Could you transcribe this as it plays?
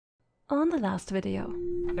on the last video.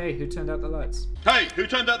 Hey, who turned out the lights? Hey, who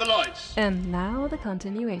turned out the lights? And now the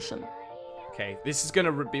continuation. Okay, this is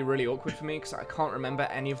gonna be really awkward for me because I can't remember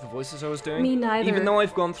any of the voices I was doing. Me neither. Even though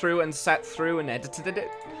I've gone through and sat through and edited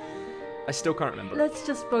it, I still can't remember. Let's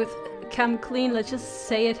just both come clean, let's just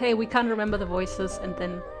say it, hey, we can't remember the voices, and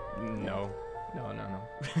then... No.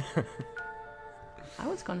 I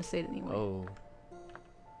was gonna say it anyway. Oh.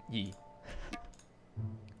 Yee.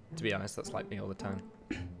 To be honest, that's like me all the time.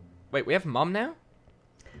 Wait, we have Mom now?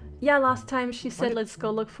 Yeah, last time she said, let's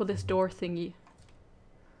go look for this door thingy.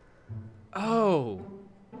 Oh.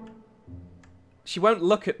 She won't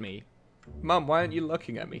look at me. Mum, why aren't you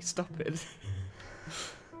looking at me? Stop it.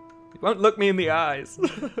 You won't look me in the eyes.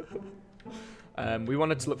 We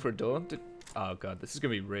wanted to look for a door. Oh god, this is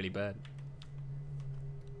gonna be really bad.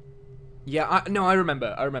 Yeah, I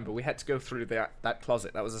remember. We had to go through that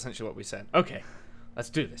closet. That was essentially what we said. Okay, let's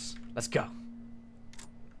do this. Let's go.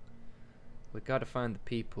 We gotta find the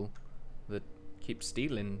people that keep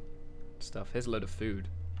stealing stuff. Here's a load of food.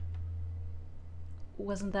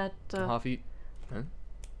 Wasn't that Huh?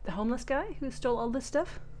 the homeless guy who stole all this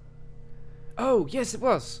stuff? Oh, yes, it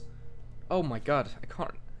was. Oh my god, I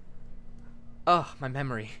can't. Oh, my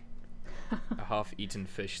memory. A half-eaten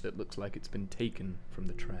fish that looks like it's been taken from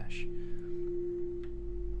the trash.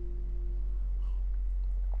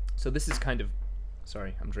 So this is kind of...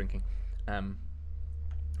 Sorry, I'm drinking.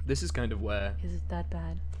 This is kind of where... Is it that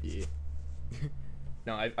bad? Yeah.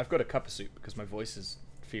 No, I've got a cup of soup because my voice is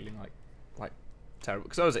feeling like terrible.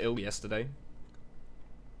 Because I was ill yesterday.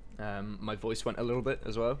 My voice went a little bit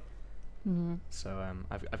as well. Mm-hmm. So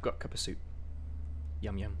I've got a cup of soup.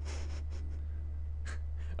 Yum yum.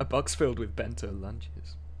 A box filled with bento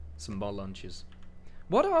lunches. Some more lunches.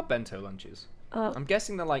 What are bento lunches? I'm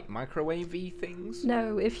guessing they're like microwave-y things?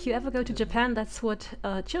 No, if you ever go to Japan, that's what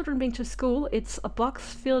children bring to school. It's a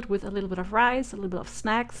box filled with a little bit of rice, a little bit of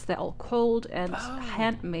snacks. They're all cold and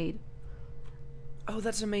handmade. Oh,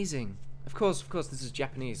 that's amazing. Of course, this is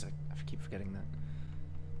Japanese. I keep forgetting that.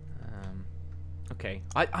 Okay,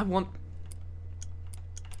 I want...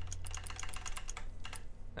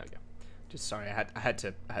 There we go. Just sorry, I had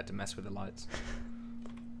to mess with the lights.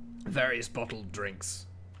 Various bottled drinks.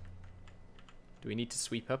 Do we need to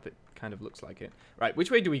sweep up? It kind of looks like it. Right, which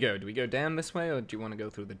way do we go? Do we go down this way, or do you want to go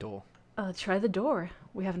through the door? Try the door.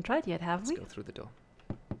 We haven't tried yet, have we? Let's go through the door.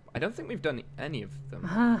 I don't think we've done any of them.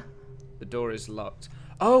 Huh. The door is locked.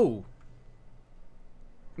 Oh!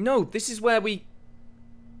 No, this is where we...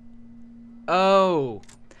 Oh!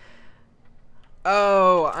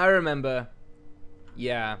 Oh, I remember.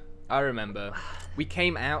 Yeah, I remember. We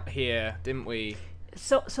came out here, didn't we?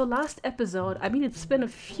 So last episode, I mean, it's been a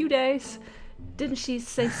few days. Didn't she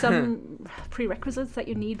say some prerequisites that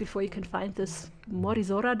you need before you can find this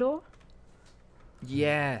Morizora door?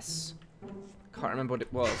 Yes. Can't remember what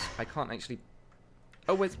it was. I can't actually...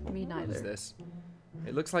 Oh, wait. Me neither. What is this?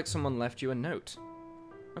 It looks like someone left you a note.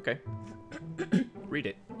 Okay. Read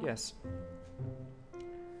it. Yes.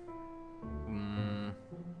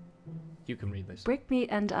 You can read this. Break me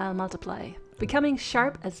and I'll multiply. Becoming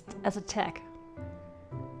sharp as a tech.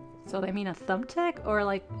 So they mean a thumbtack or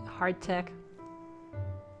like hardtack?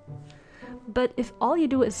 But if all you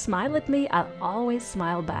do is smile at me, I'll always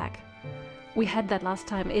smile back. We had that last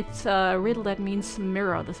time. It's a riddle that means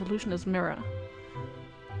mirror. The solution is mirror.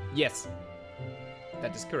 Yes.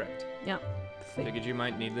 That is correct. Yeah. Figured you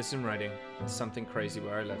might need this in writing. There's something crazy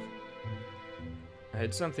where I live. I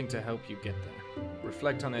had something to help you get there.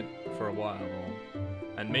 Reflect on it for a while,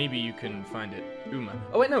 and maybe you can find it. Uma.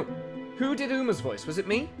 Oh wait, no. Who did Uma's voice? Was it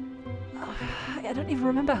me? I don't even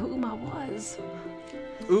remember who Uma was.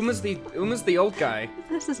 Uma's the old guy.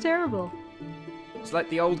 This is terrible. It's like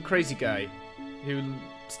the old crazy guy who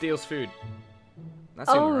steals food. That's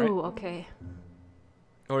Uma, right? Oh, okay.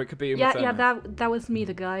 Or it could be Uma Yeah, Thurman. that was me,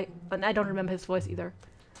 the guy, and I don't remember his voice either.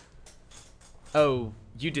 Oh,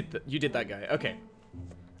 you did that guy. Okay.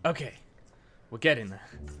 Okay. We're getting there.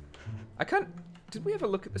 I can't... Did we ever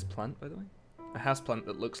look at this plant, by the way? A houseplant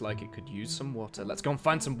that looks like it could use some water. Let's go and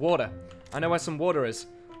find some water. I know where some water is.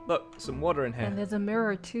 Look, some water in here. And there's a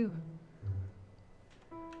mirror, too.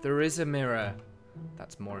 There is a mirror.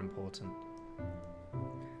 That's more important.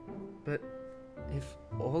 But if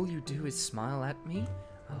all you do is smile at me,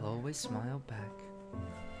 I'll always smile back.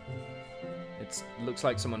 It looks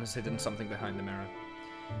like someone has hidden something behind the mirror.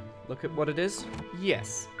 Look at what it is.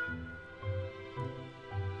 Yes.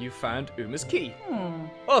 You found Uma's key.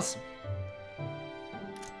 Awesome.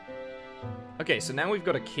 Okay, so now we've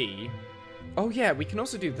got a key. Oh yeah, we can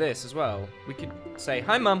also do this as well. We could say,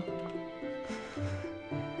 "Hi, Mum."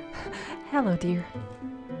 Hello, dear.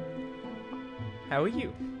 How are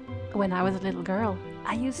you? When I was a little girl,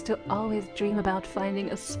 I used to always dream about finding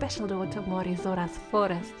a special door to Morizora's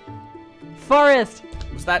forest. Forest!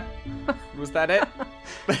 Was that it?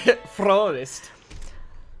 Forest.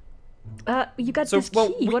 You got So, this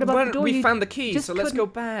key. What about the door? We you found the key, just so let's go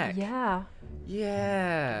couldn't- back. Yeah.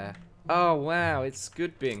 Yeah. Oh, wow. It's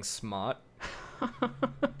good being smart.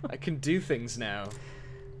 I can do things now.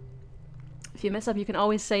 If you mess up, you can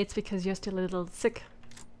always say it's because you're still a little sick.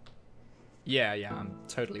 Yeah, I'm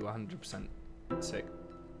totally 100% sick.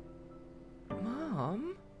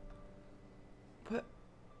 Mom?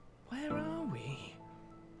 Where are we?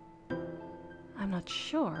 I'm not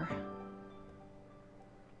sure.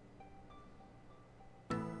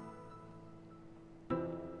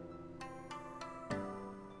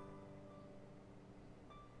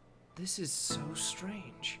 This is so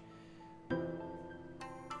strange.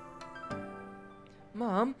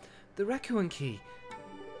 Mom, the Rakuen key.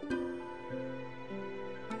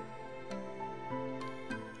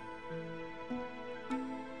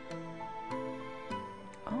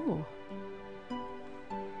 Oh.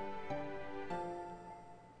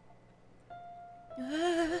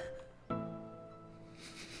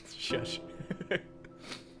 Shush.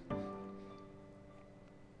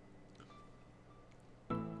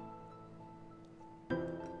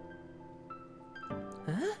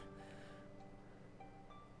 Huh?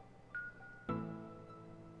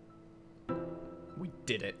 We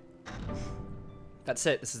did it. That's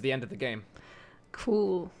it. This is the end of the game.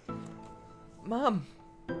 Cool. Mom.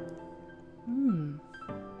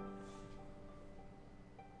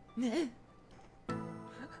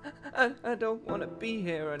 I don't want to be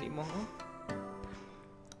here anymore.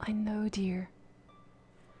 I know, dear.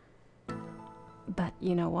 But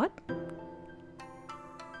you know what?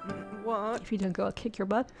 What? If you don't go, I'll kick your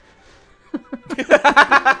butt.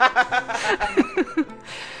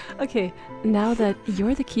 Okay, now that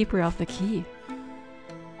you're the keeper of the key,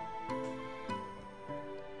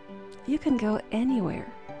 you can go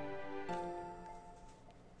anywhere.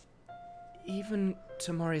 Even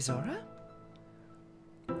to Morizora?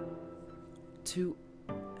 To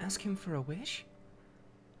ask him for a wish?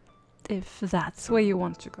 If that's where you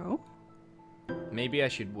want to go. Maybe I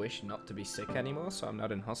should wish not to be sick anymore, so I'm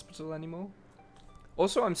not in hospital anymore.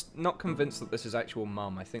 Also, I'm not convinced that this is actual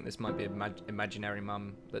Mum. I think this might be an imaginary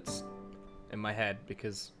Mum that's in my head,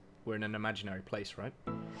 because we're in an imaginary place, right?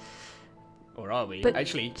 Or are we? But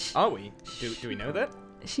Actually, are we? Do we know that?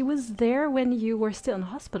 She was there when you were still in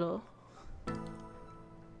hospital.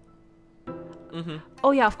 Mm-hmm.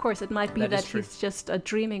 Oh yeah, of course, it might be That is that true. he's just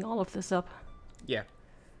dreaming all of this up. Yeah.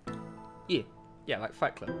 Yeah, like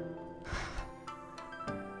Fight Club.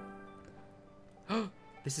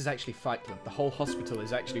 This is actually Fight Club. The whole hospital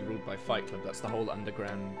is actually ruled by Fight Club. That's the whole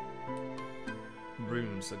underground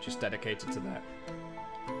rooms are just dedicated to that.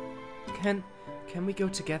 Can we go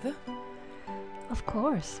together? Of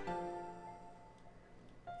course.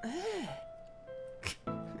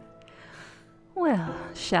 Well,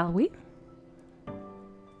 shall we?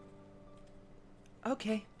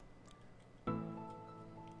 Okay.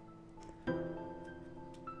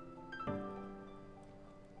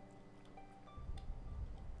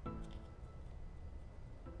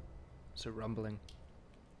 So rumbling.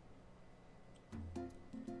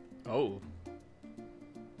 Oh.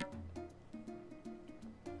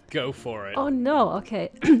 Go for it. Oh no,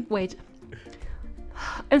 okay. Wait.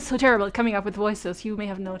 I'm so terrible at coming up with voices, you may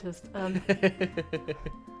have noticed. What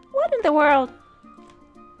in the world?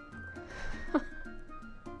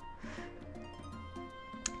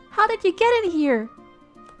 How did you get in here?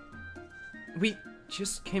 We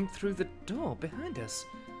just came through the door behind us.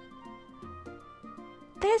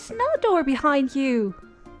 There's no door behind you.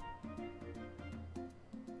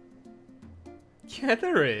 Yeah,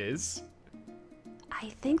 there is. I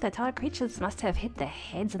think the tall creatures must have hit their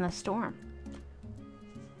heads in the storm.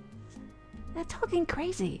 They're talking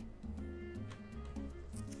crazy.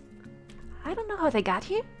 I don't know how they got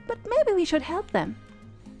here, but maybe we should help them.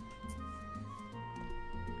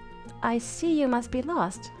 I see you must be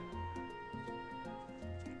lost.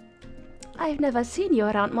 I've never seen you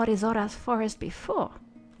around Morizora's forest before.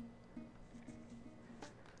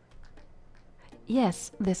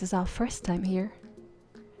 Yes, this is our first time here.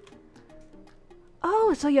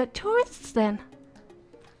 Oh, so you're tourists then?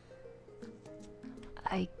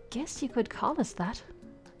 I guess you could call us that.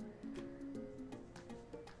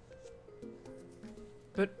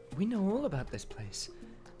 But we know all about this place.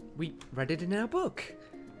 We read it in our book.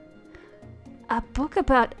 A book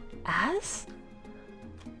about us?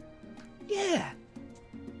 Yeah.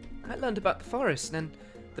 I learned about the forest and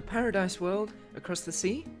the paradise world across the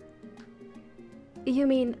sea. You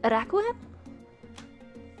mean Rakuen?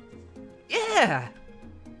 Yeah!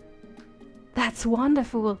 That's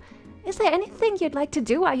wonderful. Is there anything you'd like to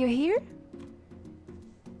do while you're here?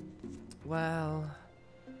 Well,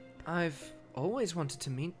 I've always wanted to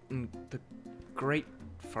meet the great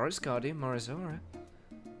forest guardian, Morizora.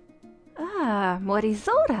 Ah,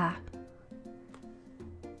 Morizora.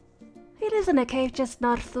 He lives in a cave just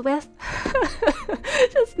northwest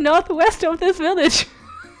of this village.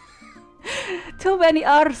 Too many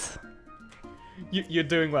R's. You're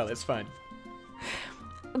doing well, it's fine.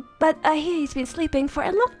 But I hear he's been sleeping for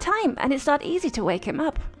a long time, and it's not easy to wake him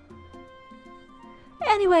up.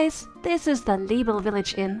 Anyways, this is the Liebel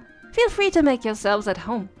Village Inn. Feel free to make yourselves at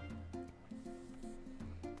home.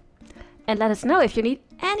 And let us know if you need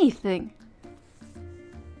anything.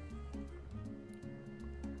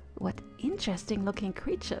 What interesting looking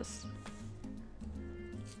creatures.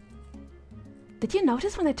 Did you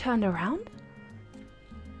notice when they turned around?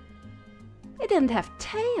 They didn't have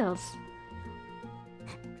tails.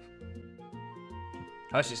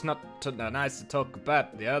 Hush, it's not nice to talk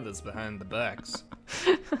about the others behind the backs.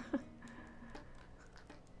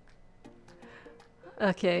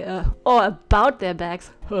 Okay, or about their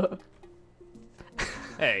backs.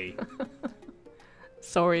 Hey.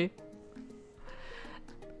 Sorry.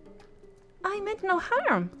 I meant no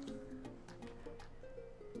harm.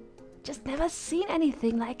 Just never seen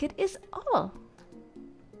anything like it is all.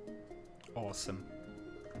 Awesome.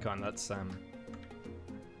 Come on, let's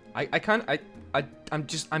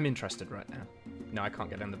I'm interested right now. No, I can't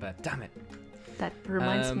get in the bed. Damn it. That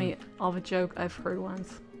reminds me of a joke I've heard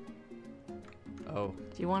once. Oh.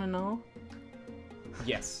 Do you want to know?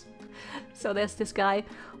 Yes. So there's this guy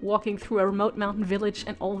walking through a remote mountain village,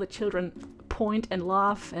 and all the children point and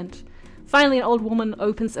laugh, and finally an old woman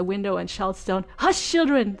opens a window and shouts down, "Hush,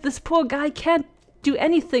 children! This poor guy can't do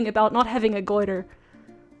anything about not having a goiter."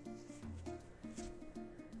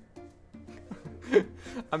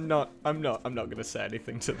 I'm not gonna say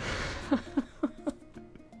anything to them.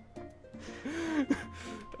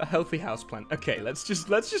 A healthy houseplant. Okay, let's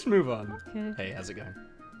just move on. Okay. Hey, how's it going?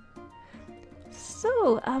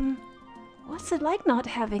 So, what's it like not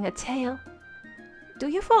having a tail? Do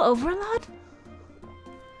you fall over a lot?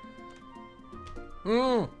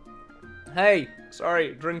 Hey,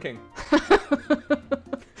 sorry, drinking.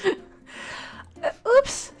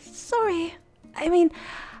 Oops, sorry. I mean,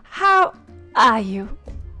 how are you?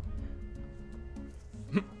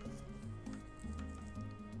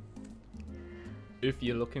 If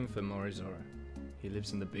you're looking for Morizora, he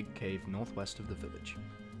lives in the big cave northwest of the village.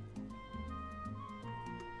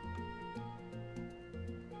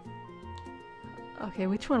 Okay,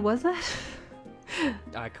 which one was that?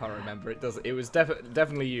 I can't remember. It was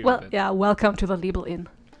definitely you. Well, but... yeah, welcome to the Liebel Inn.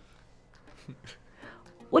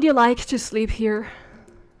 Would you like to sleep here?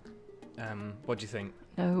 What do you think?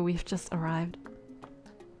 No, we've just arrived.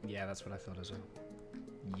 Yeah, that's what I thought as well.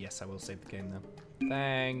 Yes, I will save the game though.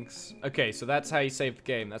 Thanks. Okay, so that's how you save the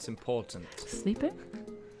game. That's important. Sleeping?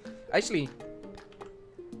 Actually,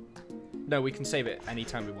 no, we can save it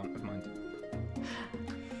anytime we want. Never mind.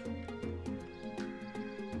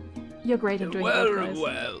 You're great at doing that, guys.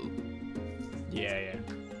 Well. Yeah.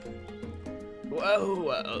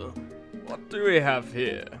 Well. What do we have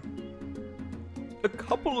here? A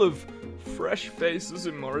couple of fresh faces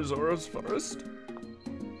in Morizora's forest.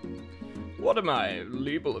 What am I?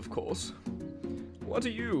 Liebel, of course. What are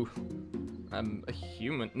you? I'm a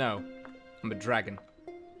human. No, I'm a dragon.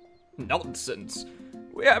 Nonsense.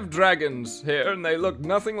 We have dragons here and they look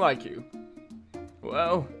nothing like you.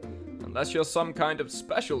 Well, unless you're some kind of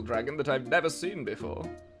special dragon that I've never seen before.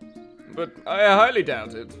 But I highly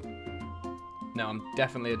doubt it. No, I'm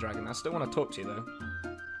definitely a dragon. I still want to talk to you, though.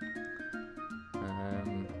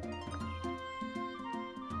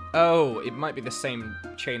 Oh, it might be the same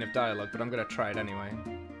chain of dialogue, but I'm going to try it anyway.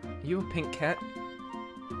 Are you a pink cat?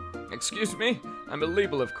 Excuse me? I'm a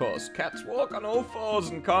Liebel, of course. Cats walk on all fours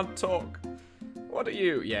and can't talk. What are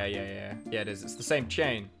you? Yeah, it is. It's the same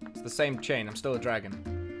chain. It's the same chain. I'm still a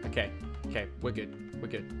dragon. Okay, we're good.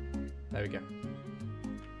 There we go.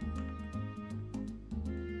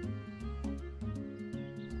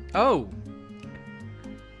 Oh!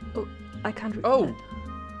 Oh, I can't read Oh! that.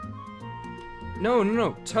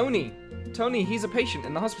 No. Tony, he's a patient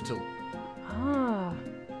in the hospital.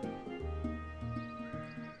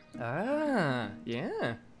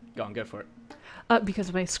 Yeah. Go on, go for it.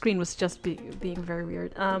 Because my screen was just being very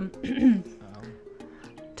weird. Oh.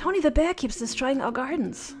 Tony the bear keeps destroying our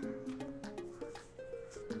gardens.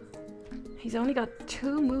 He's only got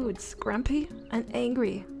 2 moods, grumpy and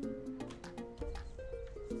angry.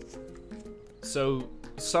 So,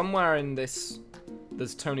 somewhere in this,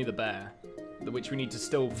 there's Tony the bear. which we need to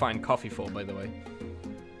still find coffee for, by the way.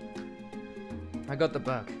 I got the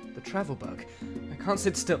bug. The travel bug. I can't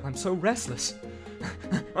sit still. I'm so restless.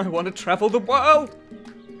 I want to travel the world!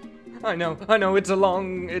 I know, it's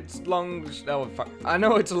long, oh fuck. I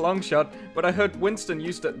know it's a long shot, but I heard Winston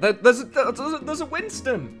used to, there's a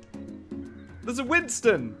Winston! There's a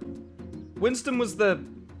Winston! Winston was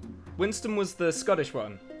the Scottish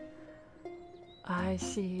one. I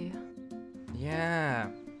see. Yeah.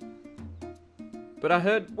 But I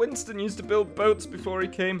heard Winston used to build boats before he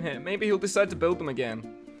came here. Maybe he'll decide to build them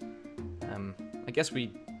again. I guess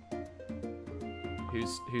we...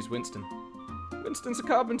 Who's Winston? Winston's a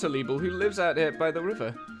carpenter label who lives out here by the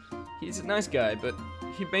river. He's a nice guy, but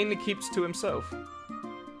he mainly keeps to himself.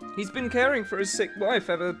 He's been caring for his sick wife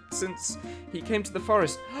ever since he came to the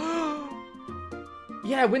forest.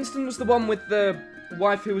 Yeah, Winston was the one with the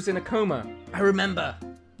wife who was in a coma. I remember.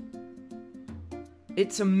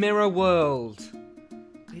 It's a mirror world.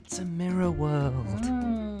 It's a mirror world.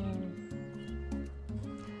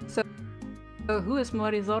 So who is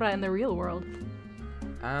Morizora in the real world?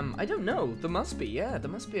 I don't know. There must be, yeah. There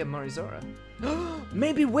must be a Morizora.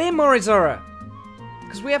 Maybe we're Morizora!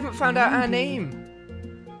 Because we haven't found out our name.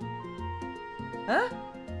 Huh?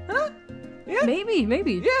 Huh? Yeah?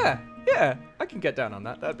 Maybe. Yeah. I can get down on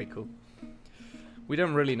that. That'd be cool. We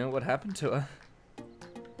don't really know what happened to her.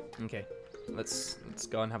 Okay. Let's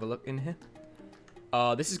go and have a look in here.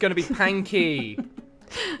 Oh, this is going to be Panky.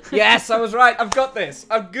 Yes, I was right. I've got this.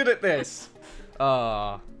 I'm good at this.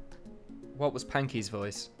 What was Panky's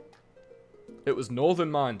voice? It was Northern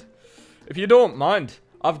Mind. If you don't mind,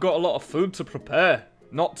 I've got a lot of food to prepare.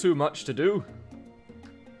 Not too much to do.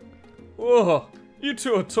 Oh, you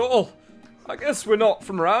two are tall. I guess we're not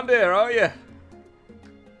from around here, are you?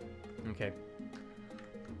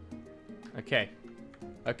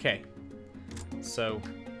 Okay. So,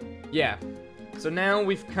 yeah. So now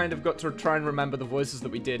we've kind of got to try and remember the voices that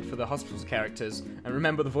we did for the hospital characters, and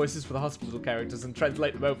remember the voices for the hospital characters and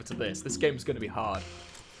translate them over to this. This game's going to be hard.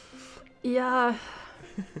 Yeah.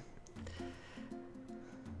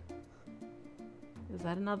 Is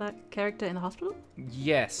that another character in the hospital?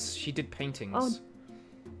 Yes, she did paintings. Oh,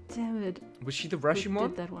 damn it. Was she the Russian one?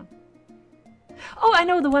 Did that one? Oh, I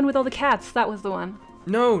know, the one with all the cats. That was the one.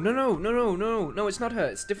 No, it's not her.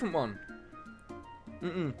 It's a different one.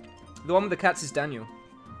 The one with the cats is Danielle.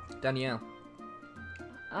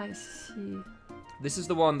 I see. This is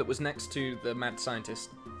the one that was next to the mad scientist.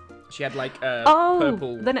 She had like a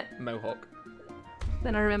purple mohawk.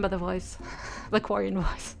 Then I remember the voice. The Quarian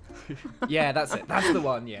voice. Yeah, that's it. That's the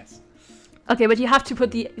one, yes. Okay, but you have to put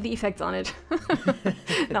the effects on it.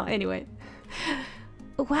 No, anyway.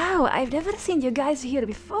 Wow, I've never seen you guys here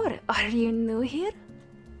before. Are you new here?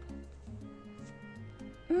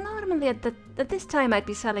 Normally at this time I'd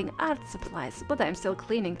be selling art supplies, but I'm still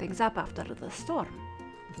cleaning things up after the storm.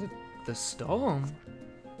 The storm?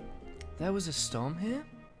 There was a storm here?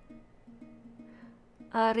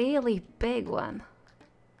 A really big one.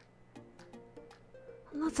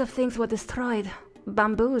 Lots of things were destroyed.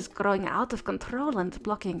 Bamboos growing out of control and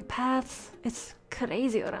blocking paths. It's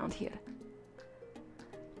crazy around here.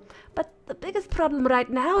 But the biggest problem right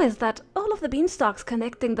now is that all of the beanstalks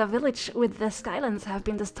connecting the village with the Skylands have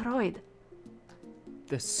been destroyed.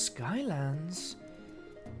 The Skylands?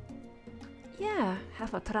 Yeah,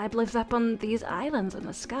 half a tribe lives up on these islands in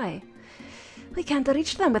the sky. We can't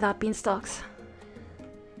reach them without beanstalks.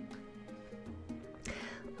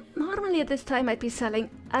 Normally at this time I'd be selling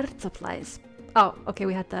art supplies. Oh, okay,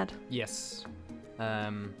 we had that. Yes.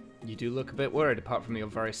 You do look a bit worried apart from your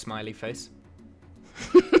very smiley face.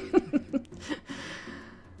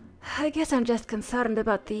 I guess I'm just concerned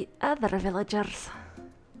about the other villagers.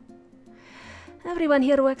 Everyone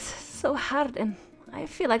here works so hard and I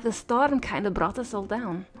feel like the storm kind of brought us all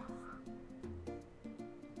down.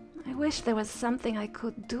 I wish there was something I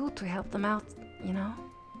could do to help them out, you know?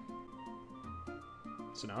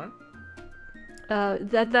 Sonora? We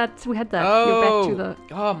had that. Oh! You're back to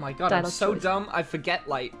the oh my god, I'm so choice. dumb. I forget,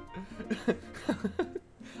 like...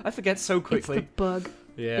 I forget so quickly. It's the bug.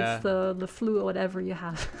 Yeah. It's the flu or whatever you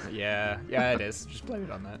have. Yeah, it is. Just blame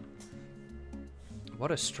it on that.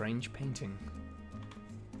 What a strange painting.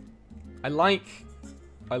 I like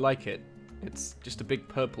it. It's just a big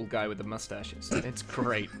purple guy with a mustache. It's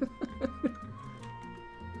great.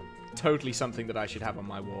 Totally something that I should have on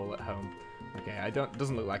my wall at home. Okay,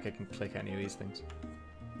 doesn't look like I can click any of these things.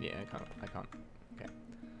 Yeah, I can't. Okay.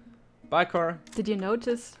 Bye, Cora. Did you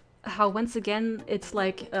notice how once again it's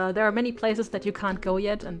like there are many places that you can't go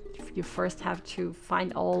yet, and you first have to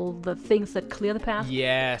find all the things that clear the path.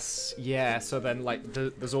 Yes, yeah. So then, like,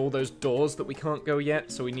 there's all those doors that we can't go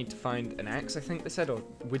yet. So we need to find an axe, I think they said, or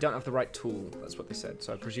we don't have the right tool. That's what they said.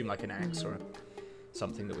 So I presume like an axe or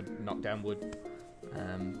something that would knock down wood.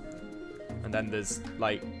 And then there's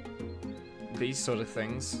like these sort of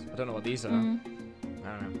things. I don't know what these are. I don't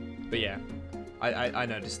know. But yeah, I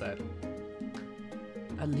noticed that.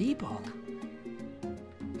 A label.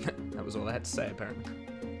 That was all I had to say, apparently.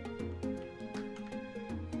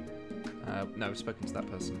 No, I've spoken to that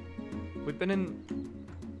person. We've been in...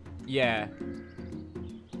 Yeah.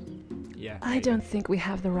 Yeah. I don't think we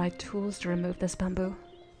have the right tools to remove this bamboo.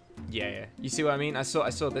 Yeah. You see what I mean? I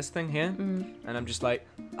saw this thing here, and I'm just like,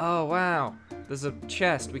 oh, wow. There's a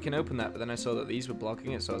chest. We can open that. But then I saw that these were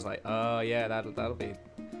blocking it, so I was like, oh, yeah, that'll be...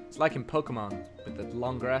 It's like in Pokemon, with the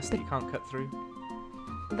long grass that you can't cut through.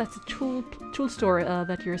 That's a tool store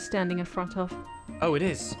that you're standing in front of. Oh, it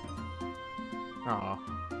is. Aw.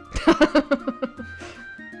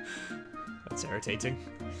 That's irritating.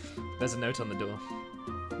 There's a note on the door.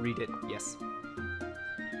 Read it. Yes.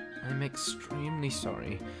 I'm extremely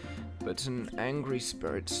sorry, but an angry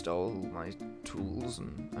spirit stole my tools,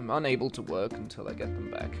 and I'm unable to work until I get them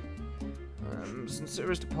back.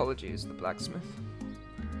 Sincerest apologies, the blacksmith.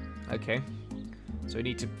 Okay. So we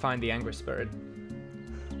need to find the angry spirit.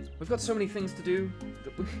 We've got so many things to do.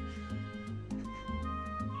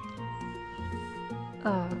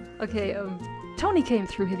 Okay, Tony came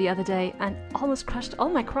through here the other day and almost crushed all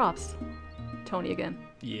my crops. Tony again.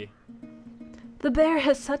 Yeah. The bear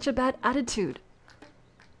has such a bad attitude.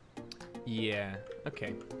 Yeah,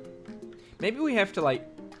 okay. Maybe we have to, like,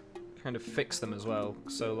 kind of fix them as well.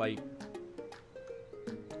 So, like,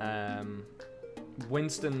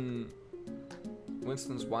 Winston's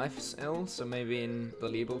wife's ill, so maybe in the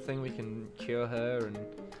label thing we can cure her, and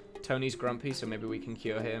Tony's grumpy, so maybe we can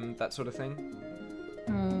cure him, that sort of thing.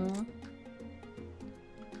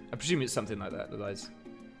 I presume it's something like that, otherwise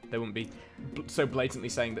they wouldn't be so blatantly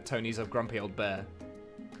saying that Tony's a grumpy old bear.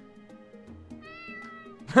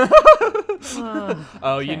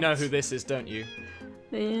 Oh, you know who this is, don't you?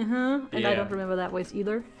 And Yeah. I don't remember that voice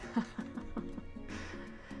either.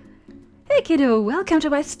 Hey kiddo, welcome to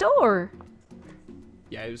my store!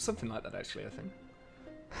 Yeah, it was something like that actually, I think.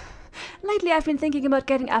 Lately I've been thinking about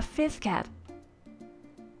getting a 5th cat.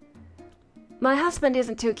 My husband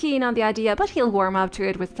isn't too keen on the idea, but he'll warm up to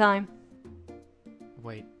it with time.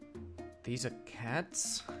 Wait, these are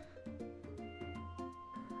cats?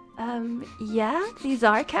 Yeah, these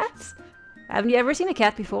are cats. Haven't you ever seen a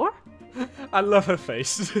cat before? I love her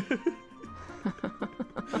face.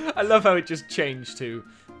 I love how it just changed to,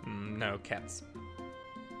 no, cats.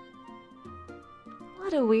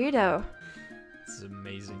 What a weirdo. This is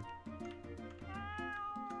amazing.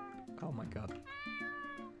 Oh my god.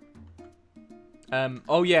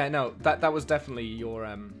 Oh yeah, no, that was definitely your,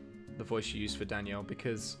 the voice you used for Danielle,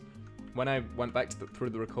 because when I went back to through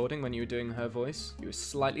the recording when you were doing her voice, it was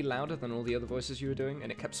slightly louder than all the other voices you were doing,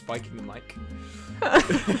 and it kept spiking the mic.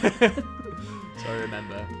 So I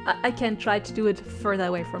remember. I can try to do it further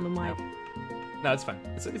away from the mic. No, it's fine.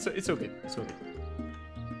 It's all good. It's all good.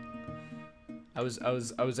 I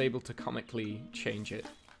was able to comically change it.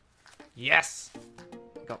 Yes!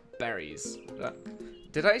 I got berries.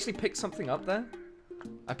 Did I actually pick something up there?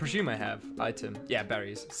 I presume I have. Item. Yeah,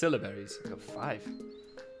 berries. Scilla berries. I got 5.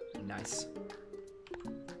 Nice.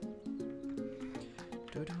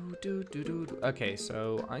 Okay,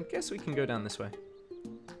 so I guess we can go down this way.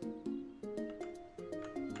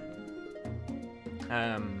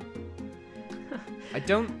 I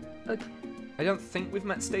don't think we've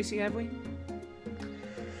met Stacy, have we?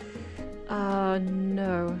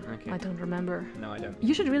 No. Okay. I don't remember. No, I don't.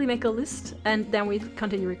 You should really make a list, and then we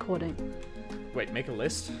continue recording. Wait, make a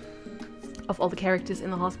list? Of all the characters in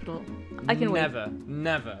the hospital. I can wait.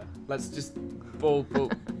 Never. Let's just bull.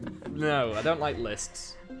 No, I don't like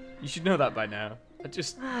lists. You should know that by now. I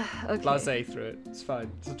just Okay. blasé through it. It's fine.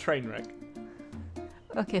 It's a train wreck.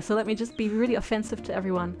 Okay, so let me just be really offensive to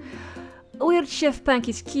everyone. Weird Chef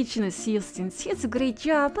Panky's kitchen assistant. He has a great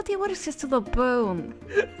job, but he works us to the bone.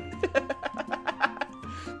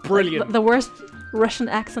 Brilliant. The worst Russian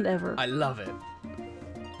accent ever. I love it.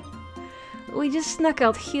 We just snuck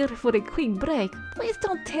out here for a quick break. Please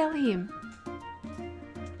don't tell him.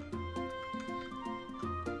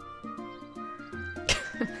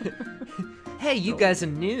 Hey, you guys are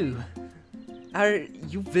new. Are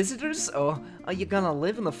you visitors, or are you gonna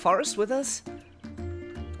live in the forest with us?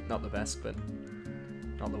 Not the best, but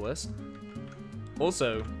not the worst.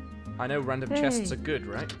 Also, I know random chests are good,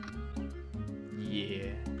 right?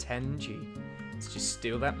 Yeah, 10G. Let's just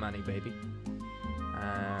steal that money, baby.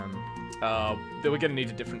 Oh, we're gonna need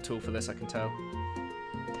a different tool for this, I can tell.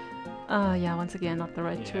 Yeah, once again, not the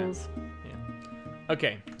right tools. Yeah.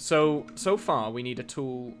 Okay, so far we need a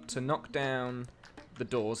tool to knock down the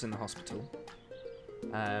doors in the hospital.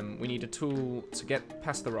 We need a tool to get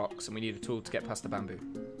past the rocks, and we need a tool to get past the bamboo.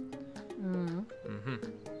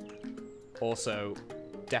 Also,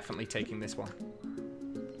 definitely taking this one.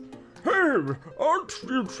 Hey, aren't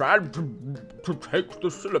you trying to take the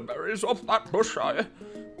syllabaries off that bush,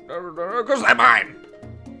 because they're mine!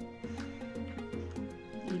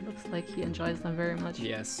 He looks like he enjoys them very much.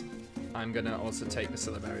 Yes, I'm gonna also take the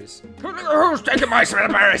syllabaries. Who's taking my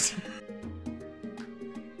syllabaries?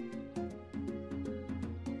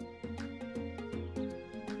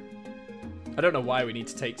 I don't know why we need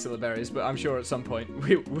to take syllabaries, but I'm sure at some point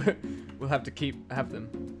we'll have to have them.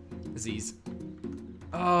 Z's.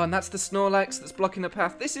 Oh, and that's the Snorlax that's blocking the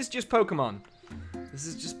path. This is just Pokemon. This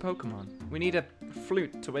is just Pokemon. We need a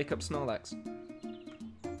flute to wake up Snorlax.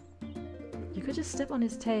 You could just step on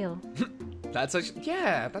his tail. That's actually,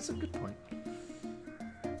 yeah, that's a good point.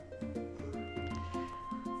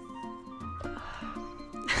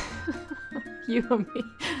 You and me.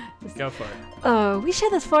 Go for it. We share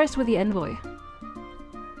this forest with the envoy.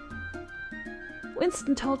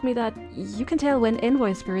 Winston told me that you can tell when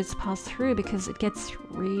envoy spirits pass through because it gets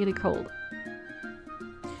really cold.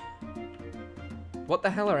 What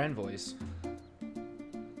the hell are envoys?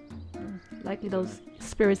 Likely those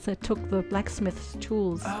spirits that took the blacksmith's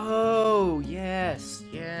tools. Oh, yes,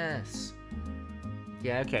 yes.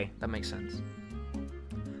 Yeah, okay, that makes sense.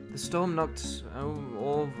 The storm knocked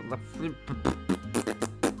all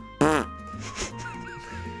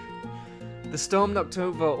the storm knocked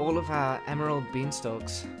over all of our emerald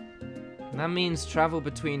beanstalks. And that means travel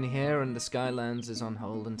between here and the Skylands is on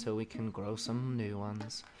hold until we can grow some new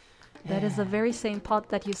ones. That is the very same pot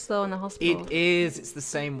that you saw in the hospital. It is. It's the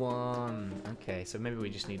same one. Okay, so maybe we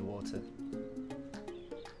just need water.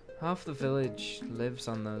 Half the village lives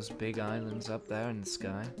on those big islands up there in the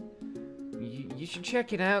sky. You should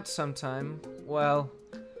check it out sometime. Well,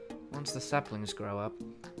 once the saplings grow up.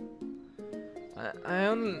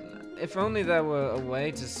 If only there were a way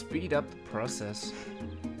to speed up the process.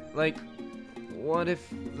 Like, what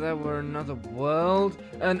if there were another world?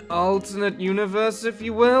 An alternate universe, if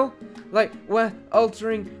you will? Like, where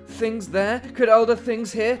altering things there could alter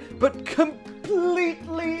things here, but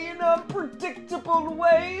completely in unpredictable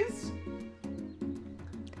ways?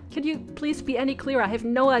 Could you please be any clearer? I have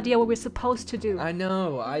no idea what we're supposed to do. I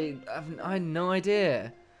know, I have no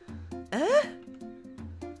idea. I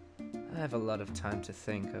have a lot of time to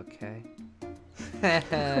think, okay?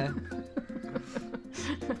 That's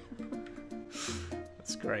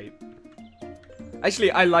great.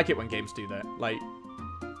 Actually, I like it when games do that. Like,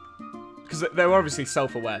 because they were obviously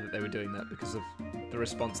self-aware that they were doing that because of the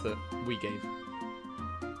response that we gave.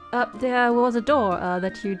 There was a door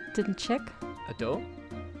that you didn't check. A door?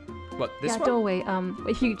 What, this one? Doorway.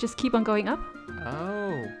 If you just keep on going up.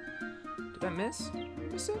 Oh. Did I miss it?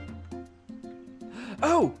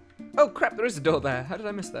 Oh! Oh crap, there is a door there. How did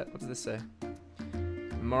I miss that? What does this say?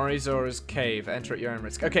 Morizora's cave. Enter at your own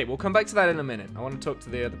risk. Okay, we'll come back to that in a minute. I want to talk to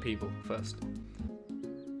the other people first.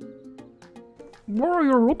 What are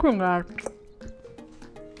you looking at?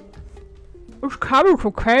 It's cabbage,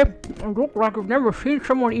 okay? I look like I've never seen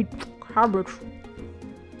someone eat cabbage.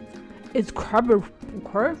 It's cabbage,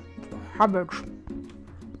 okay? Cabbage.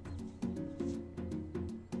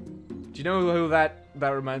 Do you know who that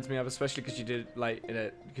reminds me of? Especially because you did like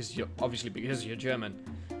because you're German.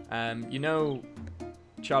 You know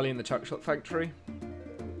Charlie and the Chocolate Factory?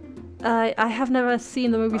 I have never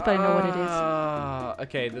seen the movies, but I know what it is. Ah,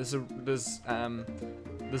 okay. There's a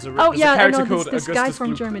Oh yeah, I character know called this guy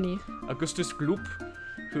from Germany. Augustus Gloop,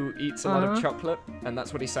 who eats a lot of chocolate, and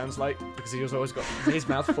that's what he sounds like because he's always got his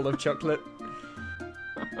mouth full of chocolate.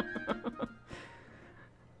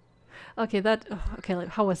 Okay, like,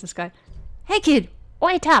 how was this guy? Hey kid,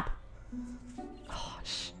 wait up! Oh,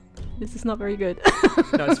 this is not very good.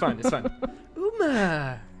 No, it's fine, it's fine.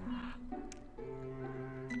 Uma!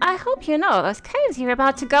 I hope you know those caves you're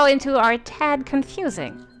about to go into are a tad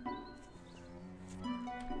confusing.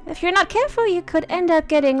 If you're not careful, you could end up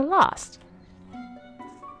getting lost.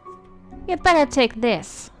 You'd better take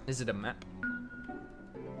this. Is it a map?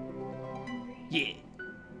 Yeah.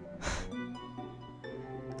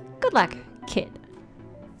 Good luck, kid.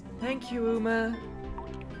 Thank you, Uma.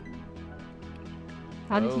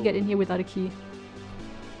 How did he get in here without a key?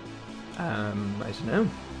 I don't know.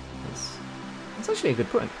 That's actually a good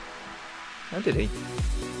point. How did he?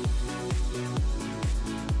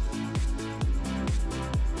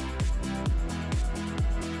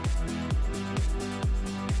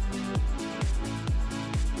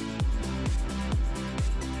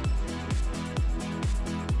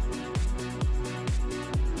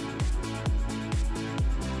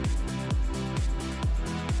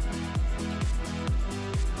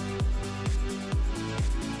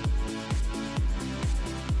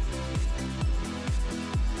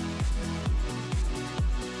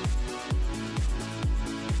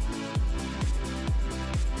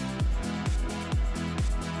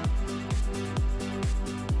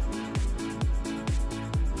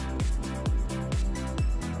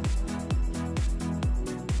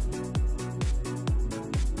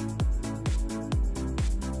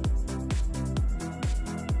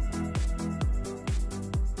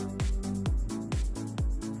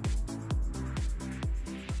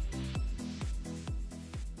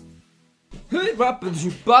 Hey, bop,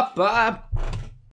 bop, bop.